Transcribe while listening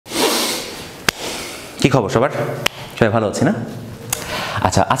খবর সবার? সবাই ভালো আছি না?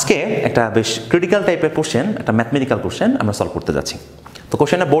 আচ্ছা, আজকে একটা বেশ ক্রিটিক্যাল টাইপের কোশ্চেন, একটা ম্যাথমেটিক্যাল কোশ্চেন আমরা সলভ করতে যাচ্ছি। তো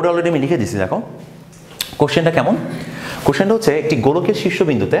কোশ্চেনটা বোর্ডে অলরেডি আমি লিখে দিয়েছি, দেখো কোশ্চেনটা কেমন। কোশ্চেনটা হচ্ছে একটি গোলকের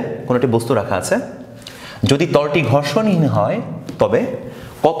শীর্ষবিন্দুতে কোনো একটি বস্তু রাখা আছে, যদি তলটি ঘর্ষণহীন হয় তবে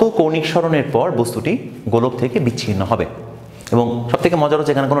কত কৌণিক সরণের পর বস্তুটি গোলক থেকে বিচ্ছিন্ন হবে। এবং সবথেকে মজার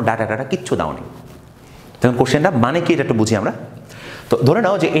হচ্ছে এখানে কোনো ডাটা কিচ্ছু দাও নেই। তখন কোশ্চেনটা মানে কি এটা একটু বুঝি আমরা। তো ধরে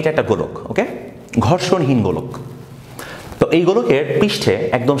নাও যে এটা একটা গোলক, ওকে, ঘর্ষণহীন গোলক। তো এই গোলকের পৃষ্ঠে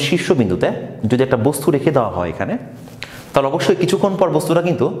একদম শীর্ষবিন্দুতে যদি একটা বস্তু রেখে দেওয়া হয় এখানে, তাহলে অবশ্যই কিছুক্ষণ পর বস্তুটা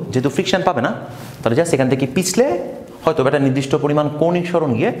কিন্তু যেহেতু ফ্রিকশন পাবে না, তাহলে জাস্ট এখান থেকে পিছলে হয়তো একটা নির্দিষ্ট পরিমাণ কৌণিক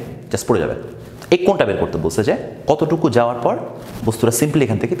সরণ গিয়ে জাস্ট পড়ে যাবে। এই কোণটা বের করতে বলছে যে কতটুকু যাওয়ার পর বস্তুটা সিম্পলি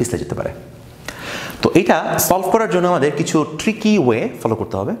এখান থেকে পিছলে যেতে পারে। তো এটা সলভ করার জন্য আমাদের কিছু ট্রিকি ওয়ে ফলো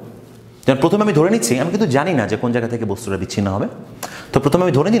করতে হবে। যেমন প্রথমে আমি ধরে নিচ্ছি আমি কিন্তু জানি না যে কোন জায়গা থেকে বস্তুটা বিচ্ছিন্ন হবে। তো প্রথমে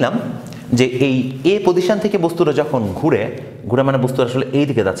আমি ধরে নিলাম যে এই এ পজিশন থেকে বস্তুটা যখন ঘুরে মানে বস্তুটা আসলে এই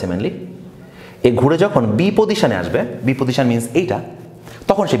দিকে যাচ্ছে মেনলি, এই ঘুরে যখন বি পজিশনে আসবে, বি পজিশন মিনস এইটা,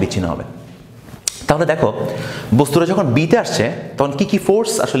 তখন সে বিচ্ছিন্ন হবে। তাহলে দেখো বস্তুটা যখন বিতে আসছে তখন কি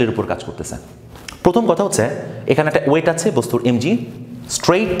ফোর্স আসলে এর উপর কাজ করতেছে। প্রথম কথা হচ্ছে এখানে একটা ওয়েট আছে বস্তুর এমজি,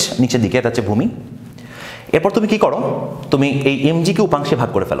 স্ট্রেইট নিচের দিকে, এটা হচ্ছে ভূমি। এরপর তুমি কি করো, তুমি এই এমজিকে উপাংশে ভাগ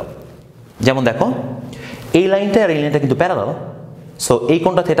করে ফেলো। যেমন দেখো এই লাইনটা আর এই লাইনটা কিন্তু প্যারালাল, সো এই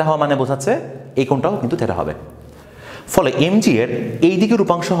কোণটা থেটা হওয়া মানে বোঝাচ্ছে এই কোণটাও কিন্তু থেটা হবে। ফলে এমজি এর এই দিকের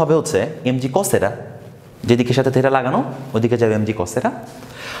উপাংশ হবে হচ্ছে এমজি কস থেটা, যেদিকের সাথে থেটা লাগানো ওদিকে যাবে এমজি কস থেটা,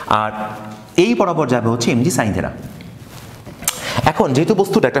 আর এই বরাবর যাবে হচ্ছে এমজি সাইন থেটা। এখন যেহেতু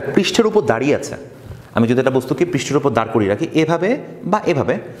বস্তুটা একটা পৃষ্ঠের উপর দাঁড়িয়ে আছে, আমি যদি একটা বস্তুকে পৃষ্ঠের উপর দাঁড় করিয়ে রাখি এভাবে বা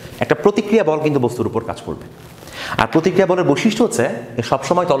এভাবে, একটা প্রতিক্রিয়া বল কিন্তু বস্তুর উপর কাজ করবে। আর প্রতিক্রিয়া বলের বৈশিষ্ট্য হচ্ছে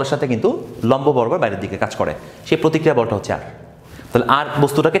সবসময় তলের সাথে কিন্তু লম্ব বরাবর বাইরের দিকে কাজ করে। সেই প্রতিক্রিয়া বলটা হচ্ছে আর। তাহলে আর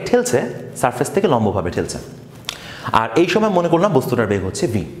বস্তুটাকে ঠেলছে সারফেস থেকে লম্বভাবে ঠেলছে, আর এই সময় মনে করলাম বস্তুটার বেগ হচ্ছে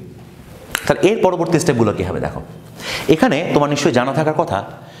ভি। তাহলে এর পরবর্তী স্টেপগুলো কী হবে দেখো। এখানে তোমার নিশ্চয়ই জানা থাকার কথা,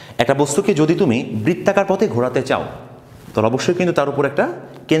 একটা বস্তুকে যদি তুমি বৃত্তাকার পথে ঘোরাতে চাও তাহলে অবশ্যই কিন্তু তার উপর একটা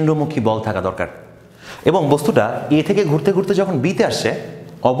কেন্দ্রমুখী বল থাকা দরকার। এবং বস্তুটা এ থেকে ঘুরতে ঘুরতে যখন বিতে আসছে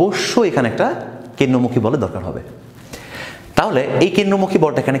অবশ্যই এখানে একটা কেন্দ্রমুখী বলের দরকার হবে। তাহলে এই কেন্দ্রমুখী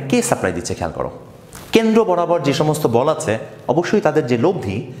বলটা এখানে কে সাপ্লাই দিচ্ছে খেয়াল করো। কেন্দ্র বরাবর যে সমস্ত বল আছে অবশ্যই তাদের যে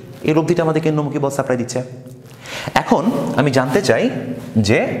লব্ধি, এই লব্ধিটা আমাদের কেন্দ্রমুখী বল সাপ্লাই দিচ্ছে। এখন আমি জানতে চাই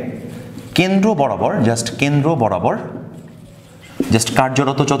যে কেন্দ্র বরাবর জাস্ট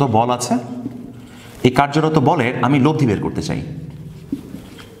কার্যরত যত বল আছে এই কার্যরত বলের আমি লব্ধি বের করতে চাই।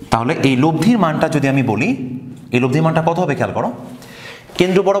 তাহলে এই লব্ধির মানটা যদি আমি বলি, এই লব্ধির মানটা কত হবে খেয়াল করো।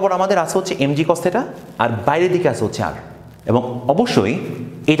 কেন্দ্র বরাবর আমাদের আছে হচ্ছে এমজি কস থেটা, আর বাইরের দিকে আছে হচ্ছে আর। এবং অবশ্যই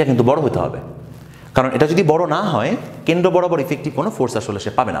এইটা কিন্তু বড় হতে হবে, কারণ এটা যদি বড় না হয় কেন্দ্র বরাবর ইফেক্টিভ কোনো ফোর্স আসলে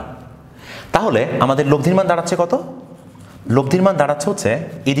সে পাবে না। তাহলে আমাদের লব্ধির মান দাঁড়াচ্ছে কত? লব্ধির মান দাঁড়াচ্ছে হচ্ছে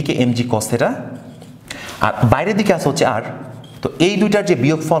এদিকে এমজি কস থেটা আর বাইরের দিকে আছে হচ্ছে আর। তো এই দুইটার যে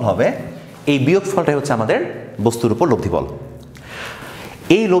বিয়োগফল হবে, এই বিয়োগফলটাই হচ্ছে আমাদের বস্তুর উপর লব্ধি বল।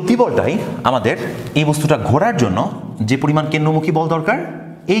 এই লব্ধি বলটাই আমাদের এই বস্তুটা ঘোরার জন্য যে পরিমাণ কেন্দ্রমুখী বল দরকার,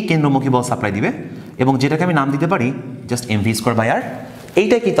 এই কেন্দ্রমুখী বল সাপ্লাই দিবে, এবং যেটাকে আমি নাম দিতে পারি জাস্ট এমভি স্কোয়ার বাই আর।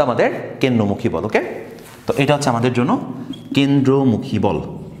 এইটাই কিন্তু আমাদের কেন্দ্রমুখী বল, ওকে। তো এটা হচ্ছে আমাদের জন্য কেন্দ্রমুখী বল।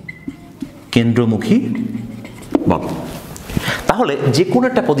 তাহলে যে কোনো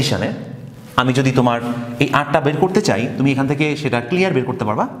একটা পজিশনে আমি যদি তোমার এই আরটা বের করতে চাই, তুমি এখান থেকে সেটা ক্লিয়ার বের করতে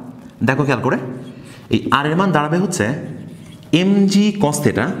পারবা। দেখো খেয়াল করে, এই আর এর মান দাঁড়াবে হচ্ছে MG cos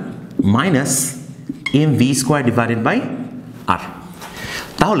theta minus MV square divided by আর।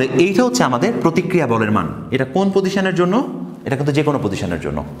 তাহলে এইটা হচ্ছে আমাদের প্রতিক্রিয়া বলের মান। এটা কোন পজিশনের জন্য? এটা কিন্তু যে কোনো পজিশনের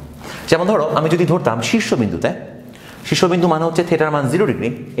জন্য। যেমন ধরো আমি যদি ধরতাম শীর্ষবিন্দু মানে হচ্ছে থেটার মান 0 ডিগ্রি,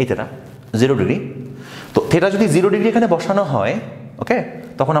 এই থেটা 0 ডিগ্রি। তো থেটা যদি 0 ডিগ্রি এখানে বসানো হয়, ওকে,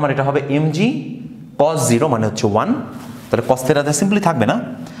 তখন আমার এটা হবে এমজি কস 0 মানে হচ্ছে 1। তাহলে কস থেটাতে সিম্পলি থাকবে না,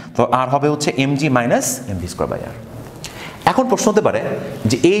 তো আর হবে হচ্ছে MG minus MV square by আর। এখন প্রশ্ন হতে পারে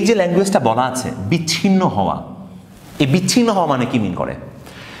যে এই যে ল্যাঙ্গুয়েজটা বলা আছে বিচ্ছিন্ন হওয়া, এই বিচ্ছিন্ন হওয়া মানে কি মিন করে?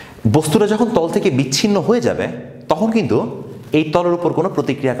 বস্তুটা যখন তল থেকে বিচ্ছিন্ন হয়ে যাবে তখন কিন্তু এই তলের উপর কোনো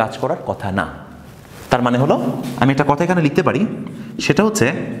প্রতিক্রিয়া কাজ করার কথা না। তার মানে হলো আমি একটা কথা এখানে লিখতে পারি, সেটা হচ্ছে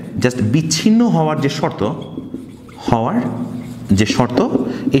জাস্ট বিচ্ছিন্ন হওয়ার যে শর্ত,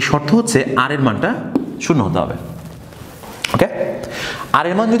 এই শর্ত হচ্ছে আর এর মানটা 0 হতে হবে, ওকে। আর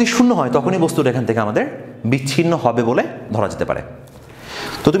এর মান যদি 0 হয় তখনই বস্তুটা এখান থেকে আমাদের বিচ্ছিন্ন হবে বলে ধরা যেতে পারে।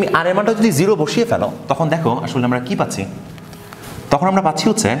 তো তুমি আর এর মানটা যদি 0 বসিয়ে ফেলো তখন দেখো আসলে আমরা কি পাচ্ছি। তখন আমরা পাচ্ছি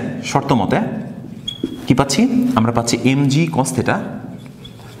হচ্ছে শর্ত মতে কি পাচ্ছি, আমরা পাচ্ছি MG cos theta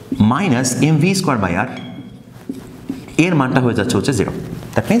minus MV square by আর, এর মানটা হয়ে যাচ্ছে হচ্ছে 0।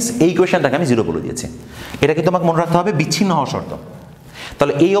 দ্যাট মিনস এই ইকুয়েশনটাকে আমি 0 বলে দিয়েছি। এটা কিন্তু আমাকে মনে রাখতে হবে বিচ্ছিন্ন হওয়া শর্ত।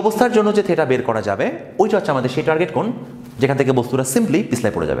 তাহলে এই অবস্থার জন্য যে থিটা বের করা যাবে ওইটা হচ্ছে আমাদের সেই টার্গেট কোণ যেখান থেকে বস্তুটা সিম্পলি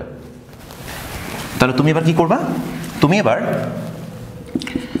পিছলায় পড়ে যাবে। তাহলে তুমি এবার কি করবা, তুমি এবার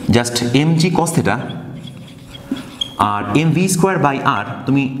just mg cos theta R mv square by r,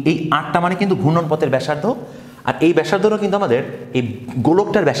 তুমি এই rটা মানে কিন্তু ঘূর্ণন পথের ব্যাসার্ধ, আর এই ব্যাসার্ধটা কিন্তু আমাদের এই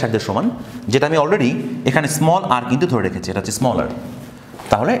গোলকটার ব্যাসার্ধের সমান, যেটা আমি অলরেডি এখানে স্মল r কিন্তু ধরে রেখেছি, এটা হচ্ছে স্মল r।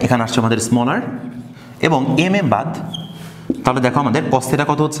 তাহলে এখানে আসছে আমাদের স্মল r এবং mm বাদ। তাহলে দেখো আমাদের cos থিটা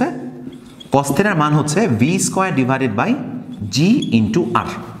কত হচ্ছে, cos থিটার মান হচ্ছে v square divided by g into r।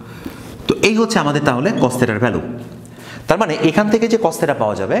 তো এই হচ্ছে আমাদের তাহলে cos থিটার ভ্যালু। তার মানে এখান থেকে যে cos থিটা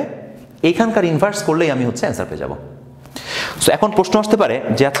পাওয়া যাবে এইখানকার ইনভার্স করলেই আমি হচ্ছে অ্যান্সার পেয়ে যাব। সো এখন প্রশ্ন আসতে পারে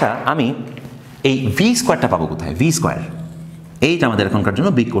যে আচ্ছা আমি এই ভি স্কোয়ারটা পাবো কোথায়, ভি স্কোয়ার, এইটা আমাদের এখনকার জন্য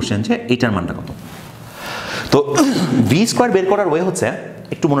বিগ কোশ্চেন যে এইটার মানটা কত। তো ভি স্কোয়ার বের করার ওয়ে হচ্ছে,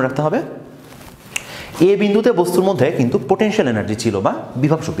 একটু মনে রাখতে হবে, এ বিন্দুতে বস্তুর মধ্যে কিন্তু পোটেনশিয়াল এনার্জি ছিল বা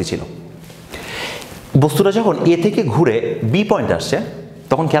বিভব শক্তি ছিল। বস্তুটা যখন এ থেকে ঘুরে বি পয়েন্ট আসছে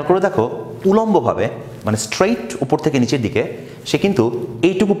তখন খেয়াল করে দেখো উলম্বভাবে মানে স্ট্রেইট উপর থেকে নিচের দিকে সে কিন্তু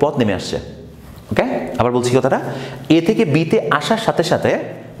এইটুকু পথ নেমে আসছে। ওকে, আবার বলছি কথাটা, এ থেকে বিতে আসার সাথে সাথে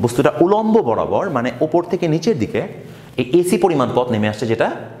বস্তুটা উলম্ব বরাবর মানে ওপর থেকে নিচের দিকে এই এসি পরিমাণ পথ নেমে আসছে, যেটা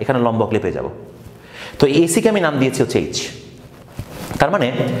এখানে লম্ব আঁকলে পেয়ে যাব। তো এসিকে আমি নাম দিয়েছি হচ্ছে এইচ। তার মানে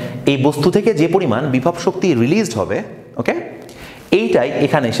এই বস্তু থেকে যে পরিমাণ বিভব শক্তি রিলিজড হবে, ওকে, এইটাই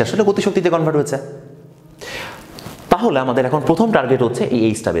এখানে এসে আসলে গতিশক্তিতে কনভার্ট হয়েছে। তাহলে আমাদের এখন প্রথম টার্গেট হচ্ছে এই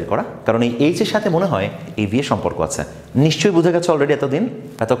এইচটা বের করা, কারণ এই এইচের সাথে মনে হয় এই ভি এর সম্পর্ক আছে। নিশ্চয়ই বুঝে গেছে অলরেডি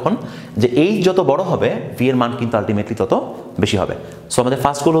এতক্ষণ যে এইচ যত বড় হবে ভি এর মান কিন্তু আলটিমেটলি তত বেশি হবে। সো আমাদের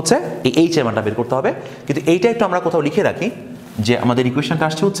ফার্স্ট গোল হচ্ছে এই এইচ এর মানটা বের করতে হবে। কিন্তু এইটা একটু আমরা কোথাও লিখে রাখি যে আমাদের ইকুয়েশনটা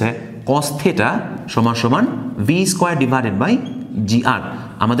আসছে হচ্ছে cos থিটা সমান সমান ভি স্কোয়ার ডিভাইডেড বাই জি আর।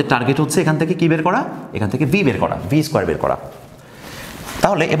 আমাদের টার্গেট হচ্ছে এখান থেকে কি বের করা, এখান থেকে ভি বের করা, ভি স্কোয়ার বের করা।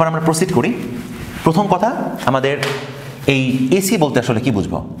 তাহলে এবার আমরা প্রসিড করি। প্রথম কথা, আমাদের এই এসি বলতে আসলে কি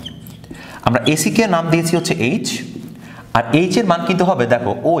বুঝবো, আমরা এসিকে নাম দিয়েছি হচ্ছে এইচ, আর এইচ এর মান কিন্তু হবে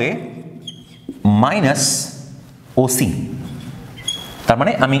দেখো ও এ মাইনাস ও সি। তার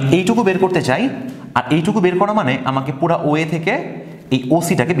মানে আমি এইটুকু বের করতে চাই, আর এইটুকু বের করা মানে আমাকে পুরো ও এ থেকে এই ও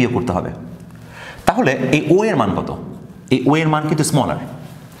সিটাকে বিয়োগ করতে হবে। তাহলে এই ও এর মান কত, এই ও এর মান কিন্তু স্মলার।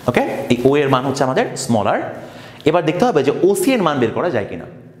 ওকে, এই ও এর মান হচ্ছে আমাদের স্মলার। এবার দেখতে হবে যে ও সি এর মান বের করা যায় কিনা।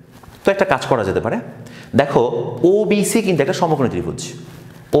 তো একটা কাজ করা যেতে পারে, দেখো ও বিসি কিন্তু একটা সমকোণী ত্রিভুজ,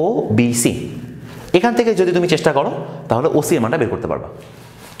 ও বিসি। এখান থেকে যদি তুমি চেষ্টা করো তাহলে ওসি এর মানটা বের করতে পারবা।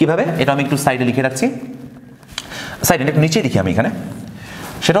 কিভাবে, এটা আমি একটু সাইডে লিখে রাখছি, সাইডে একটু নিচে লিখি আমি এখানে।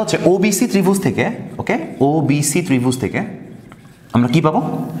 সেটা হচ্ছে ও বিসি ত্রিভুজ থেকে, ওকে, ও বিসি ত্রিভুজ থেকে আমরা কি পাবো,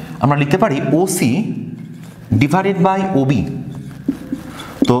 আমরা লিখতে পারি ওসি ডিভাইডেড বাই ওবি।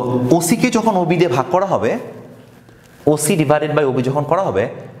 তো ওসিকে যখন ওবি দিয়ে ভাগ করা হবে, ওসি ডিভাইডেড বাই ওবি যখন করা হবে,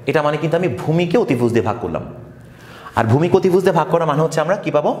 এটা মানে কিন্তু আমি ভূমিকে অতিভুজ দিয়ে ভাগ করলাম। আর ভূমিকে অতিভুজ দিয়ে ভাগ করা মানে হচ্ছে আমরা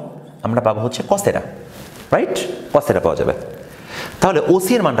কি পাবো, আমরা পাবো হচ্ছে cos theta, right, cos theta পাওয়া যাবে। তাহলে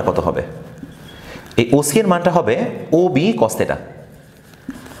ওসি এর মানটা কত হবে, এই ওসি এর মানটা হবে ও বি cos থিটা,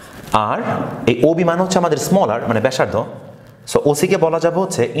 আর এই ও বি মান হচ্ছে আমাদের স্মল আর মানে ব্যাসার্ধ। সো ওসিকে বলা যাবে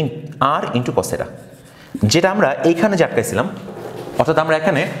হচ্ছে আর ইন্টু cos থিটা, যেটা আমরা এইখানে যে আটকাইছিলাম, অর্থাৎ আমরা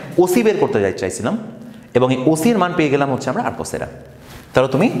এখানে ওসি বের করতে চাইছিলাম এবং এই ওসি এর মান পেয়ে গেলাম হচ্ছে আমরা আর cos থিটা। তাহলে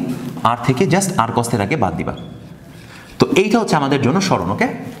তুমি আর থেকে জাস্ট আর cos থিটাকে বাদ দিবা। তো এইটা হচ্ছে আমাদের জন্য সরণ। ওকে,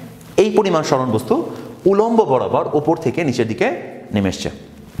 এই পরিমাণ সরণ বস্তু উলম্ব বরাবর ওপর থেকে নিচের দিকে নেমে এসছে।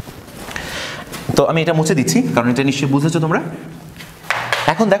 তো আমি এটা মুছে দিচ্ছি কারণ এটা নিশ্চয়ই বুঝেছো তোমরা।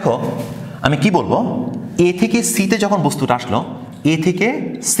 এখন দেখো আমি কি বলবো, এ থেকে সিতে যখন বস্তুটা আসলো, এ থেকে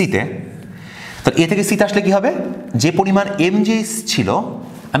সিতে, তো এ থেকে সিতে আসলে কি হবে, যে পরিমাণ এমজি ছিল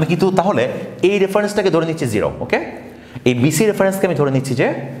আমি কিন্তু তাহলে এই রেফারেন্সটাকে ধরে নিচ্ছি 0। ওকে, এই বিসি রেফারেন্সকে আমি ধরে নিচ্ছি যে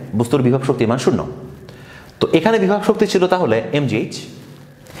বস্তুর বিভব শক্তির মান 0। তো এখানে বিভব শক্তি ছিল তাহলে এমজিএইচ,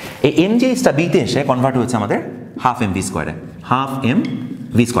 এই এমজিএইচটা বিতে এসে কনভার্ট হয়েছে আমাদের হাফ এম ভি স্কোয়ারে, হাফ এম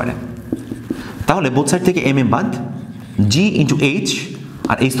ভি স্কোয়ারে। তাহলে বোথ সাইড থেকে এম এম বাদ, জি ইন্টু এইচ,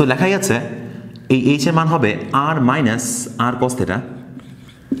 আর এইচ তো লেখাই আছে, এই এইচ এর মান হবে আর মাইনাস আর cos থিটা,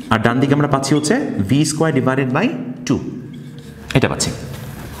 আর ডান দিকে আমরা পাচ্ছি হচ্ছে ভি স্কোয়ার ডিভাইডেড বাই 2, এটা পাচ্ছি।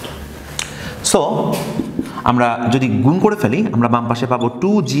 সো আমরা যদি গুণ করে ফেলি আমরা বাম পাশে পাবো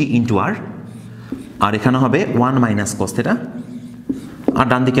 2g ইন্টু আর, আর এখানে হবে 1 মাইনাস cos থিটা, আর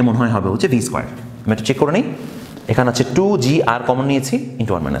ডান দিকে মনে হয় হবে হচ্ছে ভি স্কোয়ার। আমি একটু চেক করে নিই, এখানে আছে 2g আর কমন নিয়েছি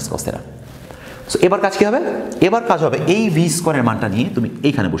into 1 minus cos theta. So এবার কাজ কি হবে, এবার কাজ হবে এই ভি স্কোয়ারের মানটা নিয়ে তুমি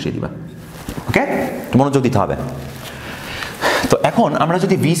এইখানে বসিয়ে দিবা। ওকে, মনোযোগ দিতে হবে। তো এখন আমরা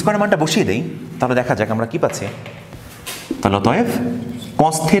যদি ভি স্কোয়ারের মানটা বসিয়ে দিই তাহলে দেখা যাক আমরা কি পাচ্ছি। তাহলে অতএব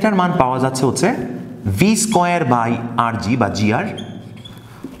কস থিটার মান পাওয়া যাচ্ছে হচ্ছে ভি স্কোয়ার বাই আর জি বা জি আর,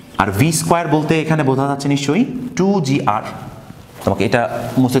 আর ভি স্কোয়ার বলতে এখানে বোঝা যাচ্ছে নিশ্চয়ই 2GR। তোমাকে এটা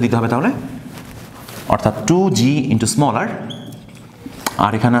মুছে দিতে হবে তাহলে, অর্থাৎ 2G ইন্টু স্মল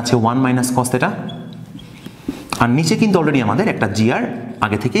আর এখানে আছে 1 মাইনাস কস থিটা, আর নিচে কিন্তু অলরেডি আমাদের একটা জিআর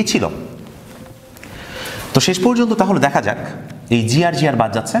আগে থেকেই ছিল। তো শেষ পর্যন্ত তাহলে দেখা যাক এই জিআর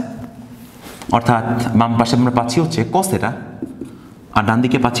বাদ যাচ্ছে, অর্থাৎ বাম পাশে আমরা পাচ্ছি হচ্ছে কস থিটা আর ডান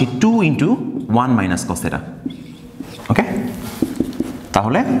দিকে পাচ্ছি 2 ইন্টু 1 মাইনাস কস থিটা। ওকে,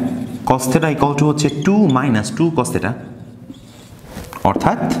 তাহলে কস থিটা ইকুয়াল টু হচ্ছে 2 মাইনাস 2 কস থিটা,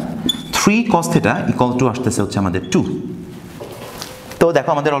 অর্থাৎ 3 কস থিটা ইকুয়াল টু আসতেছে হচ্ছে আমাদের 2। তো দেখো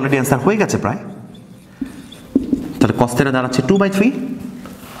আমাদের অলরেডি অ্যান্সার হয়ে গেছে প্রায়। তাহলে কস থিটা দাঁড়াচ্ছে 2/3,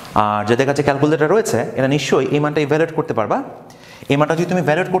 আর যাদের কাছে ক্যালকুলেটর রয়েছে এরা নিশ্চয়ই এই মানটা ইভ্যালুয়েট করতে পারবা। এই মানটা যদি তুমি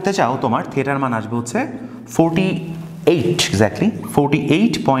ভ্যালুয়েট করতে চাও তোমার থিটার মান আসবে হচ্ছে 48, exactly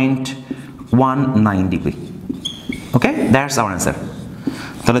 48.19 degree. Okay, that's our answer.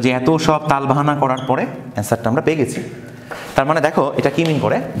 তাহলে যে এত সব তালবাহানা করার পরে অ্যান্সারটা আমরা পেয়ে গেছি। তার মানে দেখো এটা কি মিন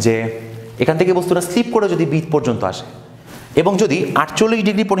করে যে এখান থেকে বস্তুটা স্লিপ করে যদি বি পর্যন্ত আসে এবং যদি 48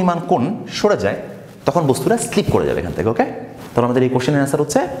 ডিগ্রি পরিমাণ কোণ সরে যায় তখন বস্তুটা স্লিপ করে যাবে এখান থেকে। ওকে, তাহলে আমাদের এই কোশ্চেনের অ্যান্সার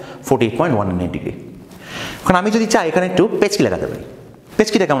হচ্ছে 48.19 ডিগ্রি। এখন আমি যদি চাই এখানে একটু পেচকি লাগাতে পারি।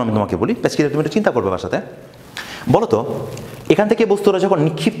 পেচকিটা কেমন আমি তোমাকে বলি, পেচকিটা তুমি একটু চিন্তা করবে বাসাতে। বলো তো এখান থেকে বস্তুটা যখন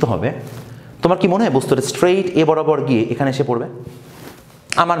নিক্ষিপ্ত হবে তোমার কি মনে হয় বস্তুটা স্ট্রেইট এ বরাবর গিয়ে এখানে এসে পড়বে?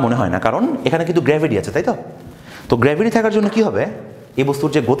 আমার মনে হয় না, কারণ এখানে কিন্তু গ্র্যাভিটি আছে, তাই তো? তো গ্র্যাভিটি থাকার জন্য কি হবে, এই বস্তুর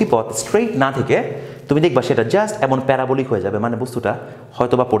যে গতিপথ স্ট্রেইট না থেকে তুমি দেখবা সেটা জাস্ট এমন প্যারাবোলিক হয়ে যাবে, মানে বস্তুটা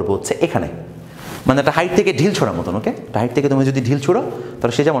হয়তো বা পড়বে হচ্ছে এখানে, মানে একটা হাইট থেকে ঢিল ছোড়ার মতন। ওকে, হাইট থেকে তুমি যদি ঢিল ছোড়ো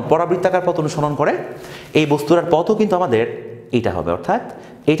তাহলে সে যেমন পরাবৃত্তাকার পথ অনুসরণ করে এই বস্তুর পথও কিন্তু আমাদের এইটা হবে, অর্থাৎ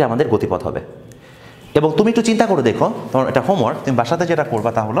এইটা আমাদের গতিপথ হবে। এবং তুমি একটু চিন্তা করে দেখো, তোমার এটা হোমওয়ার্ক, তুমি বাসাতে যেটা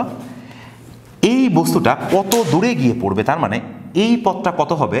করবা তা হলো এই বস্তুটা কত দূরে গিয়ে পড়বে, তার মানে এই পথটা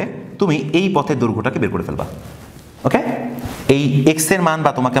কত হবে, তুমি এই পথের দৈর্ঘ্যটাকে বের করে ফেলবা। ওকে, এই এক্স এর মান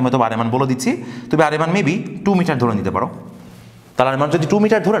বা তোমাকে আমি তো আর এর মান বলে দিচ্ছি, তুমি আর এর মান মেবি 2 মিটার ধরে নিতে পারো। তাহলে আর মান যদি 2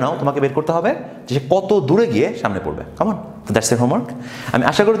 মিটার ধরে নাও তোমাকে বের করতে হবে যে সে কত দূরে গিয়ে সামনে পড়বে। কেমন? তো দ্যাটস এর হোমওয়ার্ক। আমি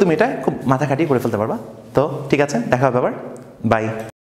আশা করি তুমি এটা খুব মাথা খাটিয়ে করে ফেলতে পারবা। তো ঠিক আছে, দেখা হবে আবার, বাই।